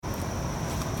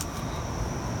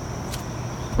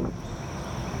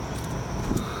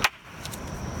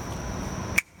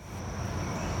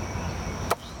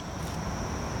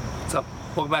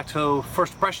Welcome back to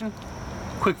First Impression,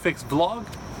 quick fix vlog.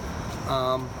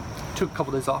 Took a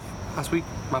couple days off last week,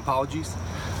 my apologies.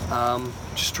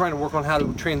 Just trying to work on how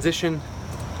to transition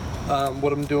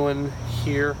what I'm doing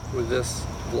here with this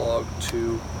vlog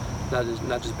to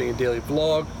not just being a daily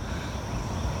vlog,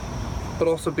 but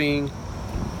also being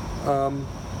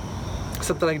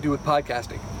something I can do with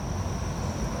podcasting.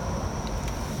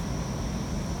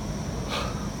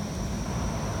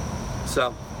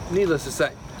 So, needless to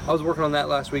say, I was working on that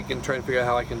last week and trying to figure out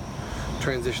how I can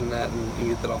transition that and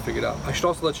get that all figured out. I should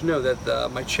also let you know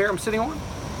that my chair I'm sitting on,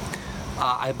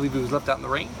 I believe it was left out in the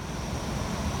rain.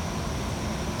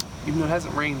 Even though it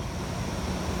hasn't rained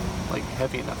like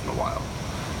heavy enough in a while.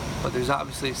 But there's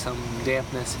obviously some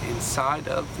dampness inside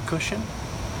of the cushion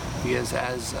because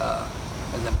as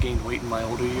I've gained weight in my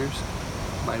older years,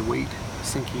 my weight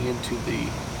sinking into the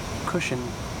cushion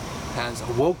has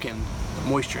awoken the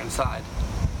moisture inside.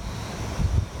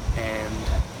 And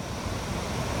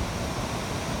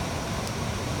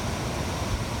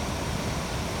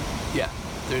yeah,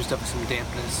 there's definitely some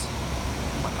dampness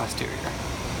in my posterior.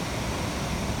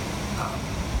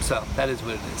 So that is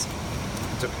what it is.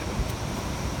 It's okay.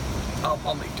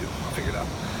 I'll make do. I'll figure it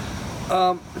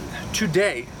out.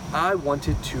 Today I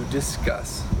wanted to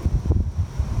discuss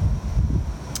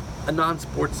a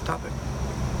non-sports topic.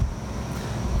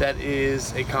 That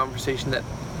is a conversation that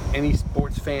any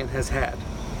sports fan has had.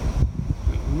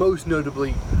 Most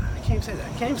notably, I can't even say that.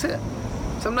 I can't even say it.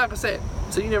 So I'm not going to say it.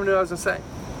 So you never know what I was going to say.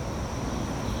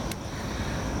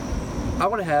 I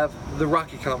want to have the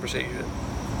Rocky conversation.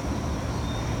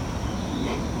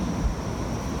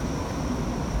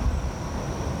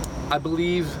 I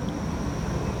believe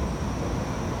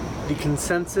the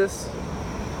consensus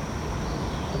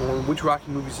on which Rocky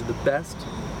movies are the best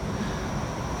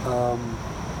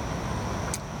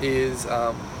is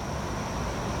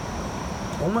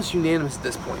almost unanimous at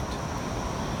this point.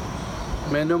 I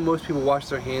mean, I know most people wash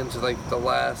their hands with like the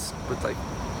last, with like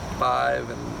 5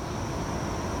 and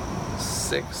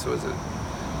 6, was it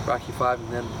Rocky 5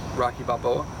 and then Rocky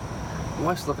Balboa? My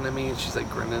wife's looking at me and she's like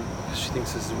grinning. She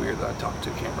thinks this is weird that I talk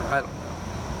to a camera. I don't know.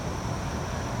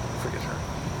 Forget her.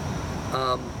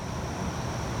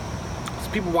 So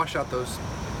people wash out those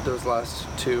last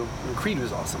 2. And Creed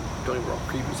was awesome. Don't get me wrong,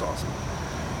 Creed was awesome.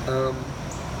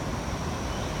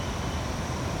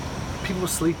 People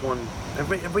sleep on.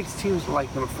 Everybody seems to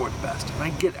like number 4 the best, and I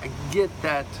get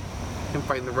that him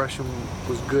fighting the Russian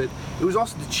was good. It was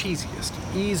also the cheesiest,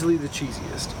 easily the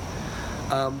cheesiest.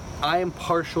 I am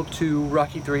partial to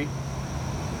Rocky 3.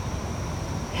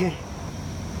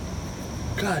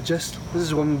 God, this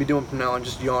is what I'm gonna be doing from now on,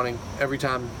 just yawning every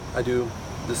time I do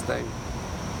this thing.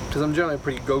 Because I'm generally a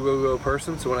pretty go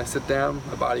person, so when I sit down,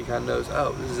 my body kind of knows,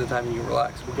 oh, this is the time you can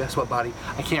relax. Well, guess what, body?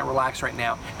 I can't relax right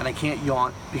now, and I can't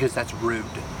yawn because that's rude.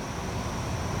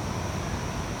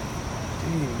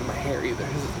 Didn't even get my hair either.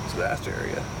 This is a disaster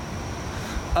area.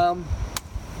 I'm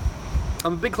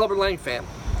a big Clubber Lang fan.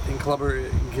 I think Clubber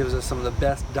gives us some of the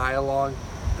best dialogue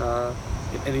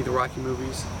in any of the Rocky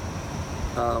movies.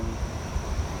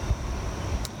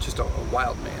 Just a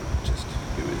wild man,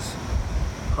 he was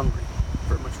hungry.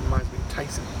 Very much reminds me of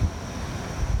Tyson.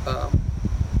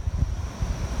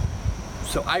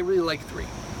 So I really like 3.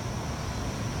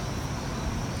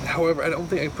 However, I don't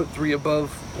think I put 3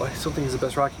 above what I still think is the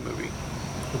best Rocky movie,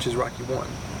 which is Rocky 1.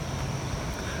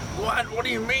 What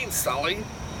do you mean, Sully?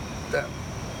 That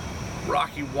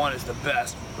Rocky 1 is the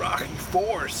best. Rocky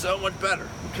 4 is so much better.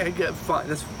 Okay, good, fine.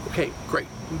 That's okay, great.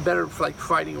 Better for like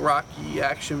fighting Rocky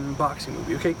action boxing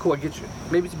movie. Okay, cool, I get you.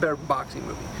 Maybe it's a better boxing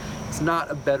movie. It's not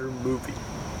a better movie.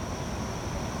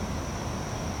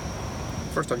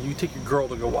 First off, you take your girl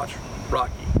to go watch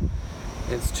Rocky.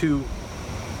 And it's a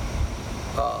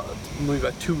movie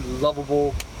about 2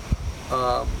 lovable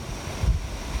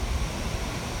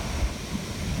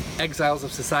exiles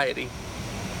of society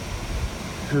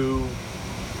who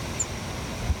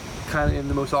kind of in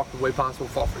the most awkward way possible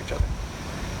fall for each other.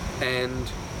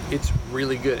 And it's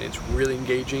really good. It's really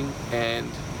engaging, and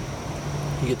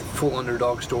you get the full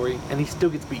underdog story, and he still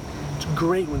gets beat. It's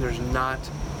great when there's not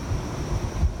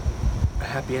a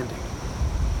happy ending.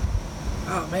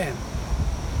 Oh man,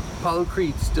 Apollo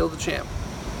Creed still the champ.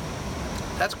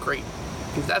 That's great,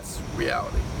 because that's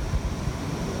reality.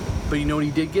 But you know what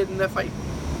he did get in that fight?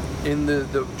 In the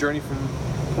journey from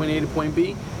point A to point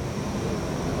B?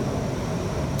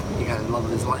 He got in love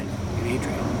with his life in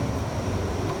Adrian.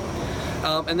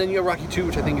 And then you have Rocky 2,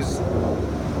 which I think is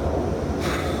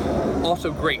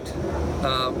also great.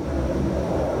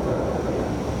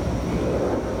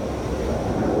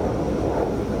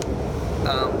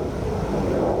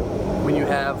 When you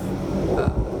have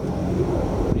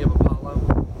Apollo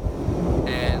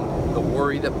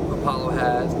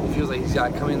feels like he's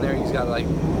got to come in there. He's got to like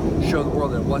show the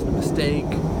world that it wasn't a mistake,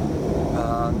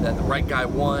 that the right guy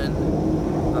won,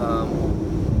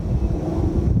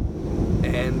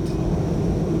 and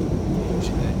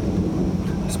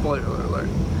spoiler alert,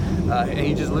 and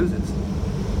he just loses.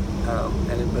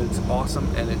 But it's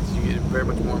awesome, and you get a very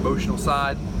much more emotional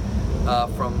side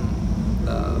from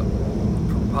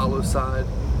Apollo's side.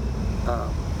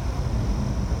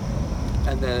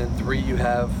 And then in 3 you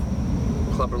have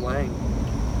Clubber Lang,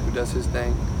 who does his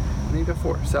thing, and then you got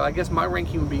 4. So I guess my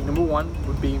ranking would be number 1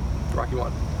 would be Rocky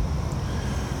 1.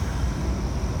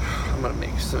 I'm gonna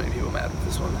make so many people mad with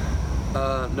this one.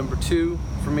 Number 2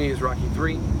 for me is Rocky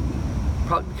 3,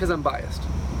 probably because I'm biased.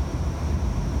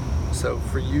 So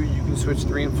for you, you can switch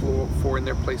 3 and 4 in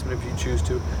their placement if you choose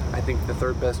to. I think the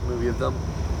 3rd best movie of them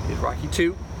is Rocky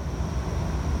 2.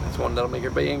 That's one that'll make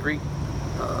everybody angry.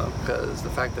 Because the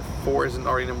fact that 4 isn't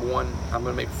already number 1, I'm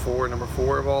going to make 4 number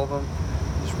 4 of all of them,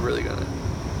 is really going to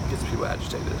get some people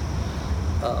agitated.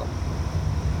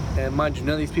 And mind you,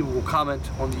 none of these people will comment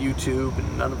on the YouTube,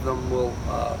 and none of them will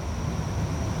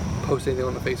post anything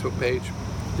on the Facebook page.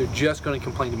 They're just going to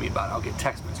complain to me about it. I'll get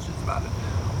text messages about it.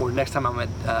 Or next time I'm at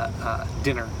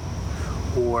dinner,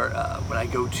 or when I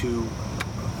go to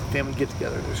a family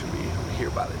get-together, there's going to be, I'm going to hear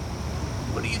about it.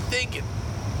 What are you thinking?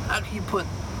 How can you put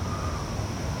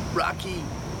Rocky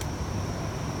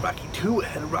 2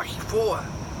 ahead of Rocky 4.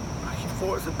 Rocky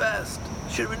 4 is the best.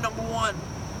 Should have been number 1.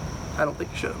 I don't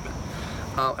think it should have been.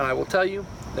 And I will tell you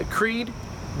that Creed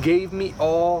gave me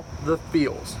all the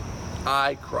feels.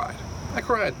 I cried. I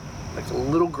cried like a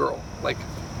little girl. Like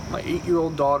my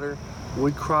 8-year-old daughter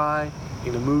would cry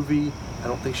in a movie. I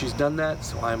don't think she's done that,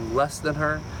 so I'm less than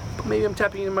her. But maybe I'm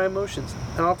tapping into my emotions,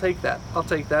 and I'll take that. I'll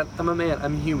take that. I'm a man.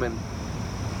 I'm human.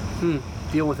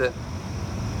 Deal with it.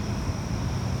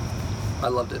 I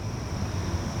loved it.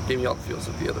 Gave me all the feels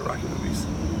of the other Rocky movies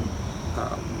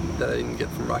that I didn't get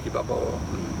from Rocky Balboa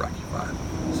and Rocky 5.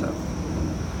 So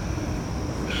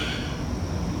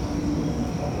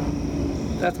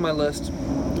that's my list.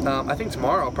 I think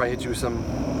tomorrow I'll probably hit you with some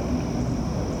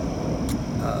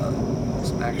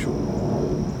actual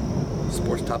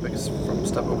sports topics from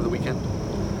stuff over the weekend.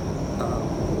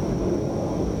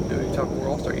 Maybe we can talk more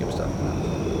All-Star Game stuff.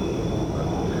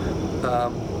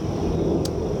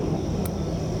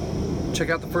 Check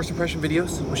out the first impression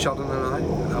videos with Sheldon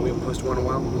and I. We haven't posted one in a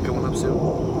while. We'll get one up soon.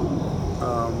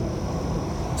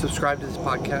 Subscribe to this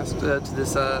podcast, to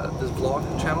this vlog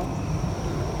channel,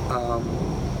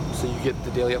 so you get the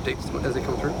daily updates as they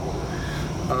come through.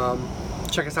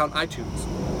 Check us out on iTunes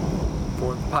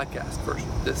for the podcast version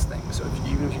of this thing. So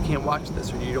even if you can't watch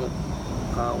this, or you don't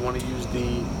want to use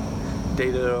the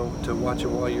data to watch it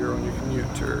while you're on your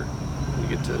commute, or when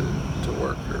you get to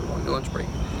work, or on your lunch break,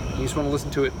 and you just want to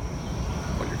listen to it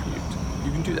on your commute,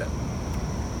 you can do that.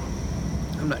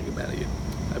 I'm not getting mad at you.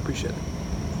 I appreciate it.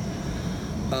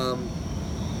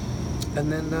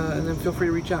 And then feel free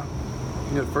to reach out. You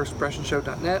can go to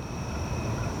firstimpressionshow.net.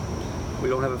 We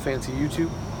don't have a fancy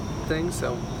YouTube thing,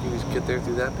 so you can just get there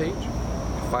through that page. You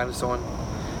can find us on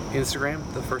Instagram,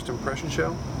 The First Impression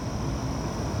Show.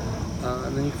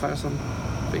 And then you can find us on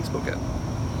Facebook at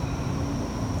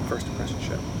First Impression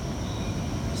Show.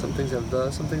 Some things have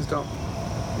the, some things don't.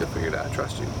 You'll figure it out. I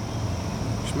trust you.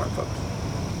 You're smart folks.